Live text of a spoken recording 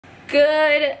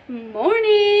Good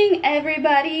morning,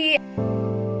 everybody.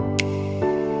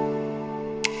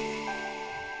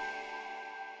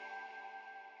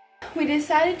 We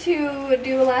decided to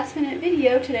do a last minute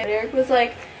video today. Eric was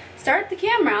like, start the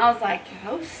camera. I was like,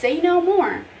 oh, say no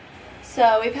more.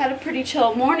 So we've had a pretty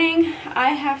chill morning. I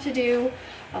have to do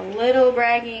a little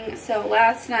bragging. So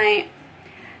last night,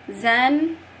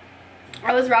 Zen,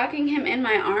 I was rocking him in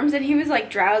my arms and he was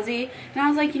like drowsy. And I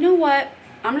was like, you know what?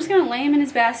 I'm just going to lay him in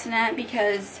his bassinet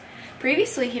because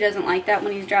previously he doesn't like that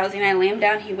when he's drowsy and I lay him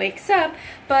down, he wakes up.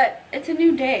 But it's a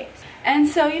new day. And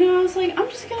so, you know, I was like, I'm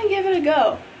just going to give it a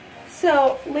go.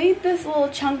 So laid this little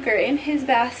chunker in his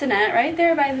bassinet right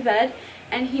there by the bed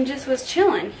and he just was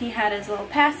chilling. He had his little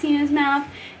passy in his mouth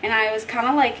and I was kind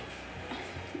of like,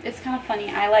 it's kind of funny.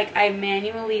 I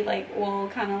manually will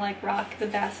kind of like rock the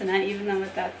bassinet even though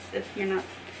it's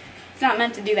not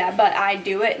meant to do that, but I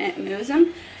do it and it moves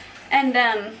him. And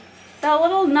the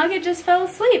little nugget just fell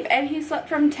asleep and he slept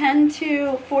from 10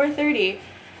 to 4:30.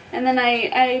 And then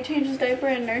I changed his diaper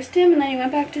and nursed him and then he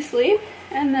went back to sleep.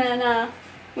 And then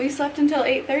we slept until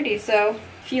 8:30, so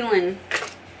feeling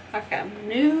like a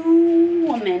new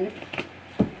woman.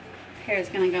 Hair's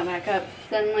gonna go back up.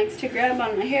 Zen likes to grab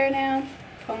on my hair now.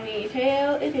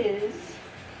 Ponytail it is.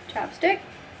 Chopstick.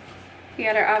 We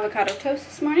got our avocado toast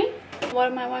this morning. What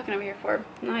am I walking over here for?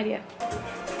 No idea.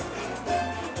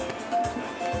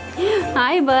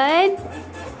 Hi, bud.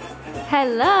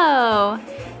 Hello.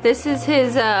 This is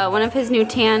his one of his new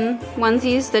tan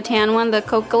onesies. The tan one, the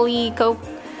Cocoli,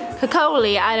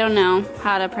 I don't know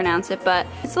how to pronounce it, but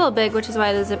it's a little big, which is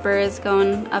why the zipper is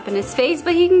going up in his face,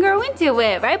 but he can grow into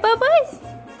it. Right, Bubba's?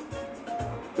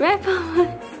 Right,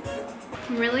 Bubba's?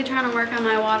 I'm really trying to work on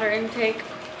my water intake.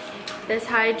 This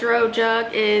hydro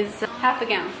jug is half a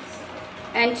gallon,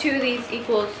 and 2 of these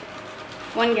equals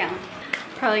 1 gallon.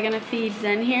 Probably gonna feed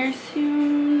Zen here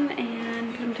soon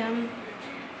and put him down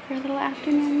for a little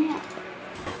afternoon nap.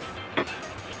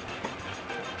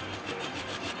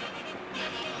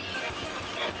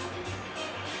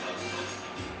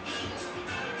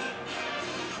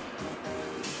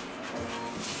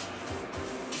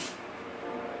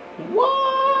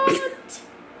 What?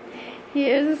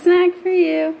 Here's a snack for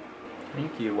you.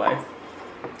 Thank you, wife.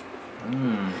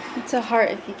 It's a heart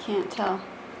if you can't tell.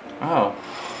 Oh.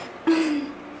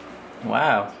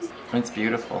 Wow. It's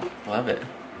beautiful. Love it.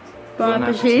 Bon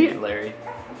appetit, Larry.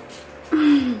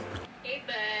 Hey,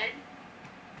 bud.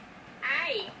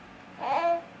 Hi.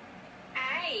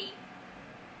 Hi.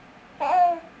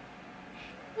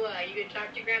 What, you gonna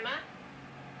talk to Grandma?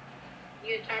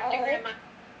 You gonna talk to Grandma?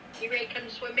 You ready to come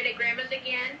swimming at Grandma's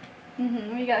again?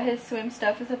 We got his swim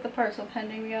stuff. It's at the parcel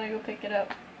pending. We gotta go pick it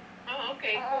up. Oh,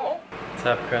 okay, cool. What's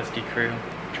up, Krusty Crew?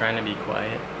 Trying to be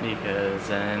quiet because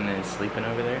Zen is sleeping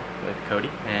over there with Cody,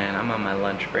 and I'm on my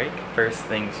lunch break. First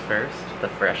things first, the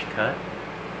fresh cut.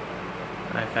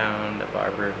 I found a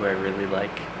barber who I really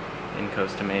like in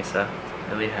Costa Mesa.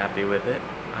 Really happy with it.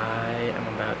 I am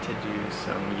about to do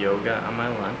some yoga on my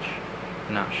lunch.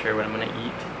 I'm not sure what I'm gonna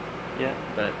eat yet,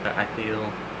 but I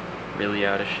feel really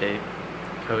out of shape.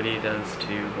 Cody does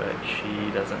too, but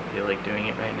she doesn't feel like doing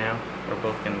it right now. We're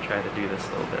both gonna try to do this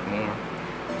a little bit more.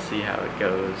 See how it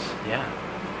goes. Yeah,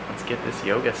 let's get this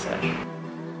yoga session.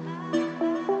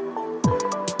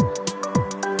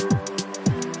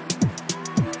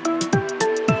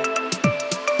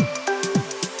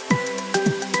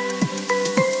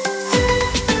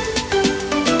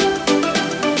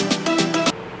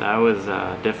 That was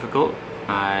difficult.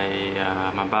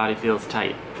 My body feels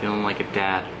tight, feeling like a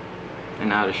dad,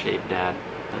 an out of shape dad.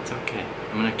 That's okay.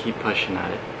 I'm gonna keep pushing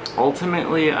at it.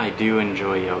 Ultimately, I do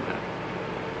enjoy yoga.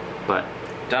 But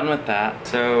done with that.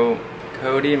 So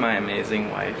Cody, my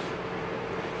amazing wife,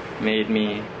 made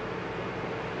me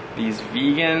these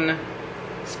vegan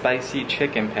spicy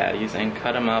chicken patties and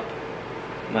cut them up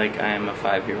like I am a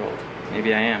 5-year-old.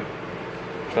 Maybe I am.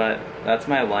 But that's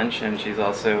my lunch, and she's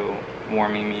also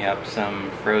warming me up some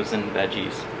frozen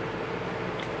veggies.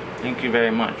 Thank you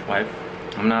very much, wife.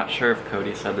 I'm not sure if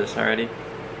Cody said this already,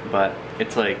 but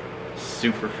it's like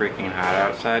super freaking hot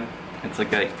outside. It's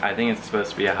like I think it's supposed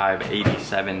to be a high of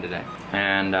 87 today.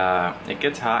 And it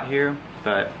gets hot here,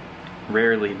 but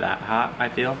rarely that hot, I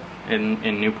feel, in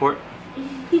Newport.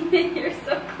 You're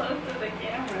so close to the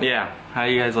camera. Yeah, how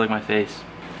do you guys like my face?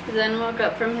 Zen woke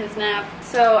up from his nap.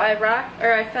 So I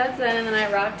fed Zen and then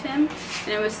I rocked him.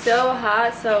 And it was so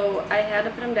hot, so I had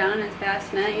to put him down in his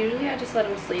bassinet. Usually I just let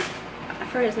him sleep.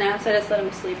 For his naps, I just let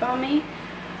him sleep on me.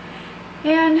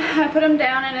 And I put him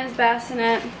down in his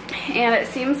bassinet, and it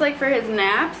seems like for his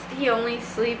naps, he only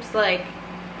sleeps like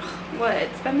what,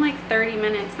 it's been like 30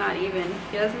 minutes, not even.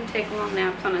 He doesn't take long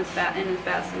naps on his in his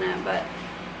bassinet, but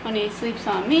when he sleeps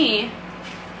on me, he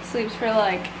sleeps for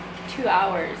like 2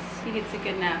 hours. He gets a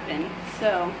good nap in.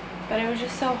 So, but it was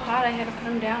just so hot, I had to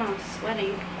put him down. I was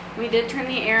sweating. We did turn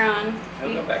the air on.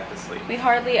 He'll go back to sleep. We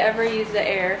hardly ever use the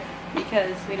air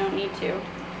because we don't need to.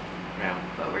 Yeah.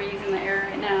 But we're using the air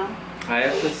right now. I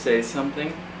have to say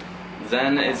something.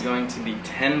 Zen is going to be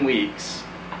 10 weeks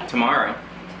tomorrow.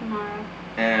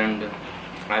 And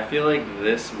I feel like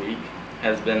this week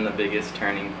has been the biggest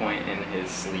turning point in his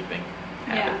sleeping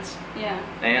habits. Yeah.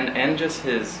 And just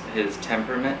his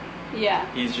temperament. Yeah.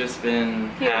 He's just been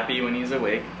happy when he's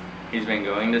awake. He's been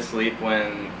going to sleep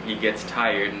when he gets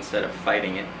tired instead of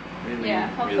fighting it. Really, yeah,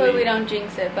 hopefully we don't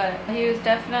jinx it, but he was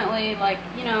definitely like,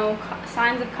 you know,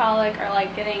 signs of colic are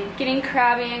like getting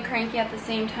crabby and cranky at the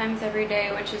same times every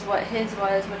day, which is what his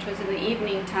was, which was in the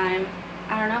evening time.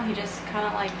 I don't know, he just kind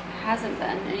of like hasn't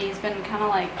been, and he's been kind of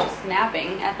like just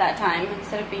napping at that time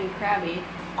instead of being crabby.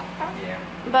 Yeah.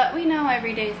 But we know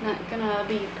every day's not gonna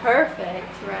be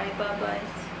perfect, right, Bubba?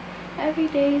 Every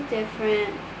day is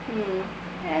different.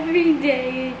 Every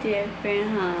day is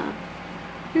different, huh?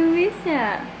 Who is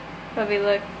that? Bubby,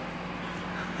 look.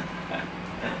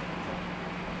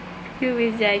 Who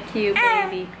is that cute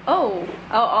baby? Oh,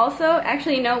 also,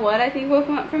 actually, you know what? I think woke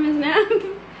him up from his nap.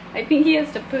 I think he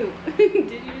has to poop. Did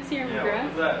you just hear him grunt? What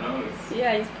was that nose?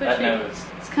 Yeah, he's pushing. That nose.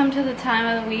 It's come to the time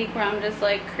of the week where I'm just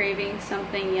like craving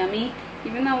something yummy.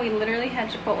 Even though we literally had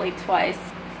Chipotle twice.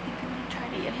 I think I'm gonna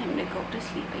try to get him to go to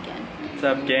sleep again. What's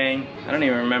up, gang? I don't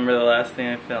even remember the last thing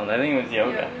I filmed. I think it was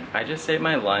yoga. I just ate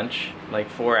my lunch like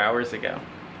 4 hours ago.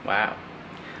 Wow.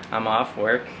 I'm off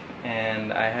work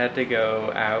and I had to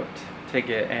go out to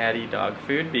get Addie dog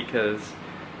food because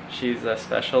she's a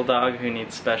special dog who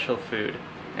needs special food.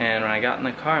 And when I got in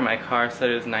the car, my car said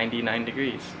it was 99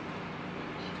 degrees.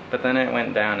 But then it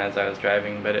went down as I was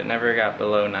driving, but it never got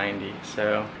below 90.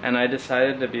 So, and I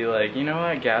decided to be like, you know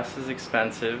what, gas is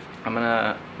expensive. I'm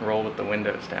gonna roll with the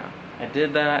windows down. I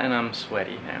did that and I'm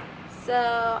sweaty now.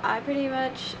 So I pretty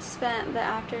much spent the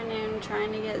afternoon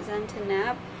trying to get Zen to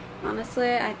nap.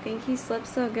 Honestly, I think he slept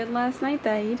so good last night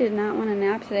that he did not want to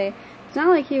nap today. It's not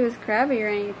like he was crabby or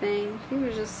anything. He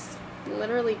was just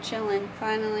literally chilling.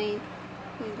 Finally,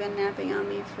 he's been napping on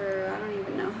me for I don't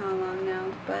even know how long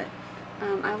now. But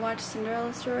I watched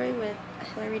Cinderella Story with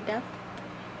Hilary Duff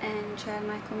and Chad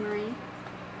Michael Murray.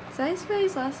 Is that how you spell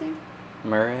his last name?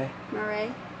 Murray?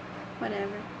 Murray.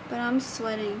 Whatever. But I'm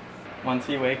sweating. Once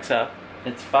he wakes up,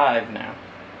 it's 5 now.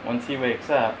 Once he wakes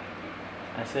up,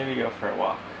 I say we go for a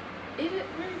walk. We're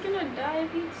gonna die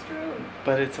of heat stroke.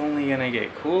 But it's only gonna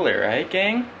get cooler, right,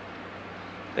 gang?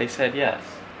 They said yes.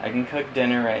 I can cook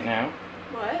dinner right now.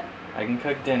 What? I can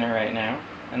cook dinner right now,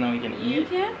 and then we can eat. You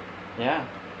can? Yeah.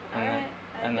 Alright.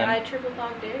 I triple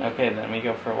dog dare you. Okay, then we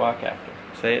go for a walk after.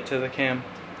 Say it to the cam.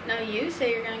 No, you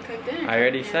say you're gonna cook dinner. I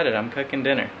already said it. I'm cooking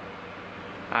dinner.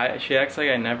 She acts like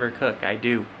I never cook. I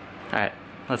do. Alright,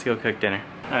 let's go cook dinner.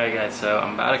 Alright guys, so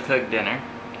I'm about to cook dinner,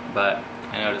 but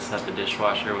I noticed that the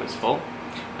dishwasher was full.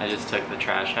 I just took the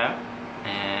trash out,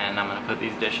 and I'm gonna put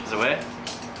these dishes away.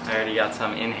 I already got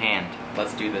some in hand.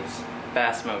 Let's do this.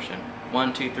 Fast motion.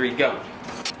 1, 2, 3, go.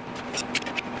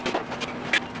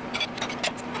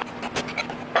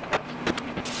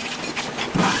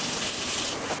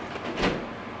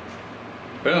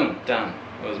 Boom, done.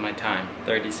 What was my time?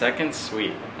 30 seconds,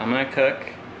 sweet. I'm gonna cook,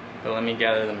 but let me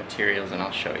gather the materials and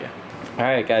I'll show you.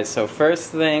 Alright guys, so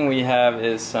first thing we have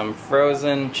is some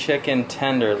frozen chicken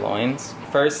tenderloins.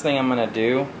 First thing I'm gonna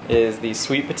do is these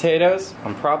sweet potatoes.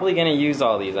 I'm probably gonna use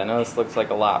all these. I know this looks like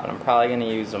a lot, but I'm probably gonna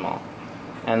use them all.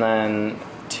 And then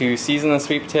to season the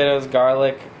sweet potatoes,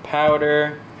 garlic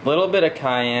powder, a little bit of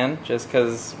cayenne, just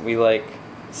because we like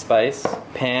spice,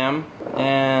 Pam,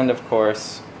 and of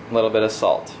course, a little bit of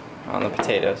salt on the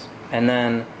potatoes. And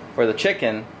then for the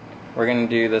chicken, we're gonna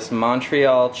do this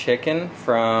Montreal chicken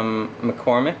from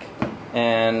McCormick,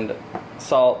 and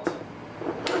salt,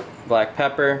 black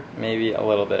pepper, maybe a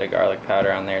little bit of garlic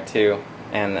powder on there too,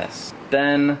 and this.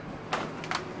 Then,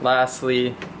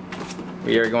 lastly,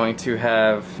 we are going to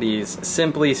have these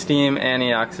Simply Steam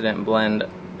Antioxidant Blend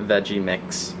Veggie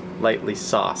Mix, lightly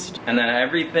sauced. And then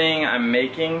everything I'm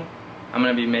making, I'm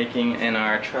gonna be making in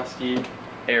our trusty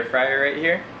air fryer right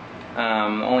here. The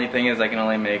only thing is I can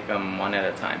only make them one at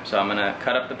a time. So I'm gonna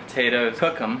cut up the potatoes,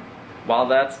 cook them. While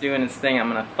that's doing its thing, I'm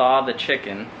gonna thaw the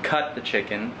chicken, cut the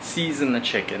chicken, season the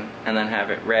chicken, and then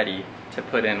have it ready to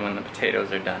put in when the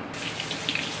potatoes are done.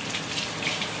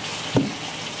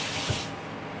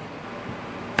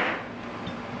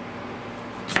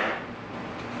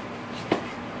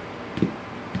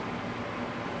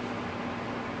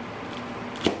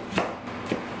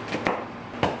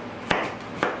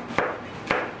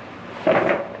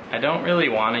 don't really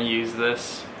want to use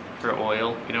this for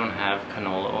oil. We don't have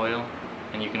canola oil,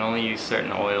 and you can only use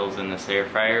certain oils in this air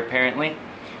fryer apparently.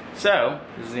 So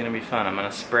this is gonna be fun. I'm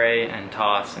gonna spray and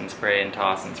toss and spray and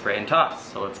toss and spray and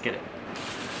toss. So let's get it.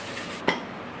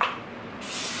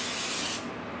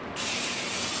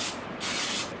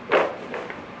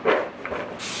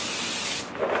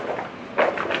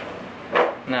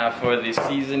 Now for the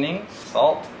seasoning,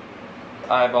 salt,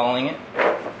 eyeballing it.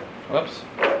 Whoops.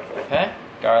 Okay,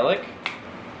 garlic.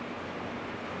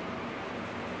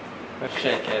 Let's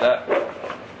shake it up.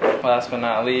 Last but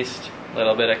not least, a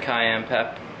little bit of cayenne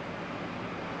pep.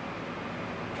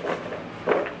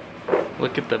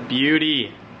 Look at the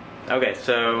beauty. Okay,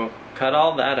 so cut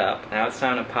all that up. Now it's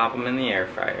time to pop them in the air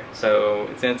fryer. So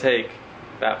it's gonna take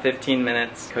about 15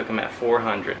 minutes, cook them at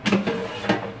 400.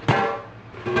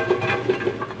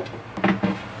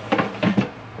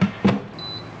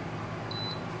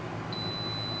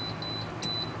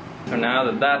 So now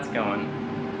that that's going,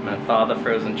 I'm gonna thaw the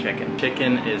frozen chicken.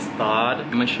 Chicken is thawed.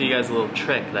 I'm gonna show you guys a little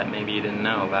trick that maybe you didn't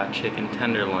know about chicken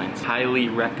tenderloins. Highly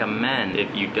recommend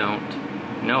if you don't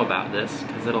know about this,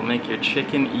 because it'll make your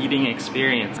chicken eating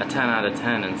experience a 10 out of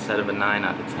 10 instead of a 9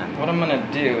 out of 10. What I'm gonna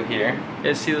do here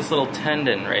is see this little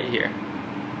tendon right here.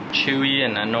 Chewy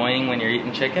and annoying when you're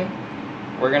eating chicken.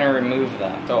 We're gonna remove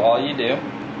that. So all you do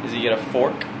is you get a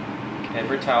fork,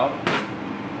 paper towel,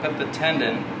 put the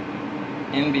tendon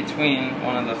in between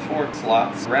one of the fork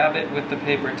slots, grab it with the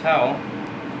paper towel,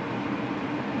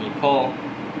 and you pull,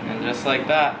 and just like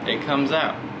that, it comes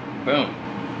out. Boom.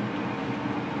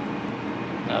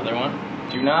 Another one.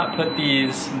 Do not put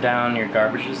these down your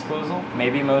garbage disposal.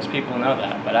 Maybe most people know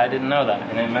that, but I didn't know that,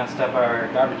 and it messed up our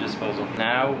garbage disposal.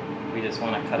 Now, we just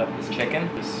want to cut up this chicken,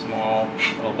 just small,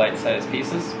 little bite-sized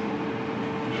pieces.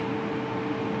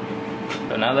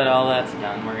 So now that all that's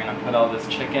done, we're gonna put all this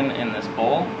chicken in this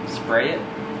bowl, spray it,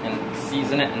 and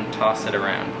season it and toss it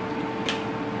around.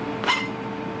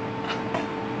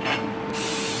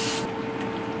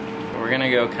 We're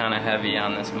gonna go kind of heavy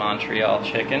on this Montreal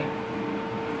chicken,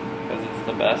 because it's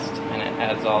the best, and it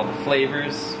adds all the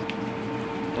flavors.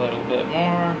 A little bit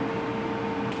more,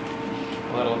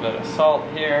 a little bit of salt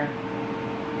here,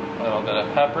 a little bit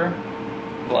of pepper,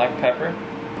 black pepper,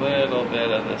 a little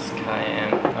bit of this cayenne,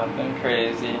 nothing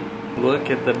crazy. Look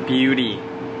at the beauty.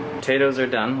 Potatoes are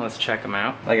done, let's check them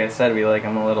out. Like I said, we like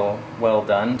them a little well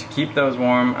done. To keep those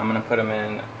warm, I'm gonna put them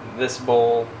in this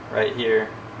bowl right here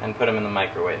and put them in the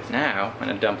microwave. Now, I'm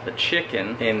gonna dump the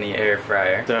chicken in the air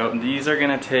fryer. So these are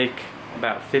gonna take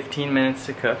about 15 minutes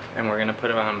to cook, and we're gonna put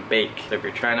them on bake. So if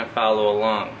you're trying to follow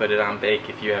along, put it on bake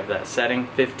if you have that setting.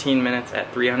 15 minutes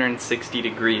at 360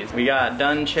 degrees. We got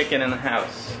done chicken in the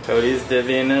house. Cody's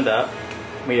divvying it up.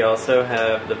 We also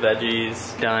have the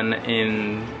veggies done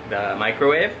in the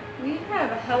microwave. We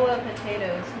have a hell of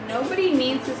potatoes. Nobody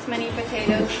needs this many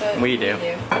potatoes, but we do.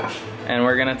 And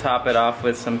we're gonna top it off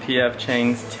with some P.F.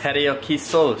 Chang's teriyaki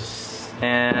sauce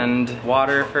and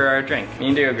water for our drink. You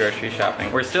need to go grocery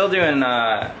shopping. We're still doing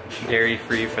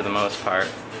dairy-free for the most part.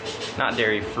 Not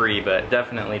dairy-free, but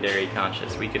definitely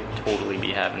dairy-conscious. We could totally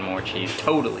be having more cheese.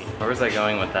 Totally. Where was I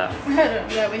going with that?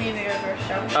 Yeah, we need to go grocery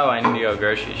shopping. Oh, I need to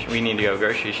go we need to go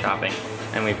grocery shopping.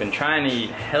 And we've been trying to eat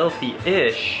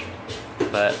healthy-ish,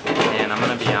 but man, I'm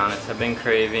gonna be honest, I've been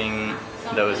craving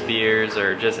those beers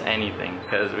or just anything,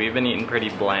 because we've been eating pretty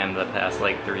bland the past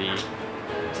like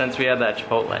since we had that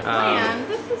Chipotle. Bland?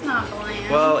 This is not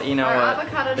bland. Well, you know Our what?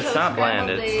 avocado It's toast not bland.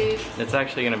 scrambled It's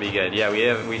actually gonna be good. Yeah,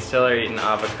 we still are eating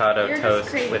avocado You're just toast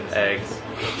craving with something. eggs.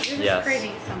 You're just Yes.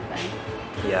 craving something.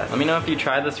 Yes. Let me know if you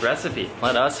tried this recipe.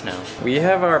 Let us know. We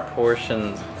have our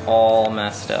portions all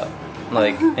messed up,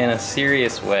 like in a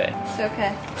serious way. It's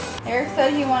okay. Eric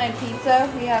said he wanted pizza.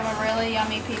 We have a really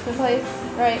yummy pizza place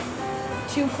right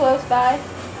too close by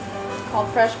called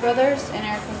Fresh Brothers, and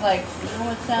Eric was like, you know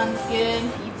what sounds good?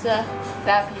 Pizza.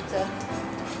 That pizza.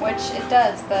 Which it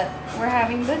does, but we're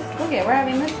having this. Look at it, we're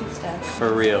having this instead.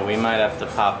 For real, we might have to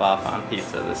pop off on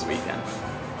pizza this weekend.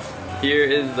 Here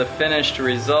is the finished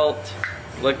result.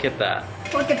 Look at that.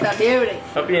 Look at the beauty.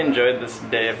 Hope you enjoyed this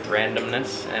day of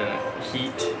randomness and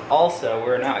heat. Also,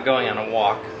 we're not going on a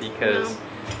walk because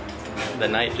the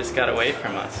night just got away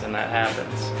from us, and that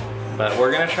happens. But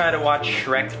we're gonna try to watch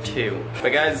Shrek 2.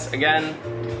 But guys, again,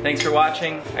 thanks for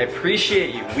watching. I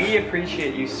appreciate you. We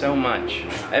appreciate you so much.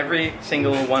 Every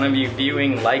single one of you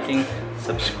viewing, liking,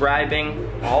 subscribing,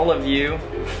 all of you,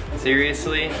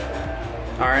 seriously,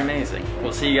 are amazing.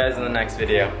 We'll see you guys in the next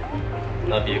video.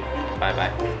 Love you.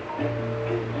 Bye-bye.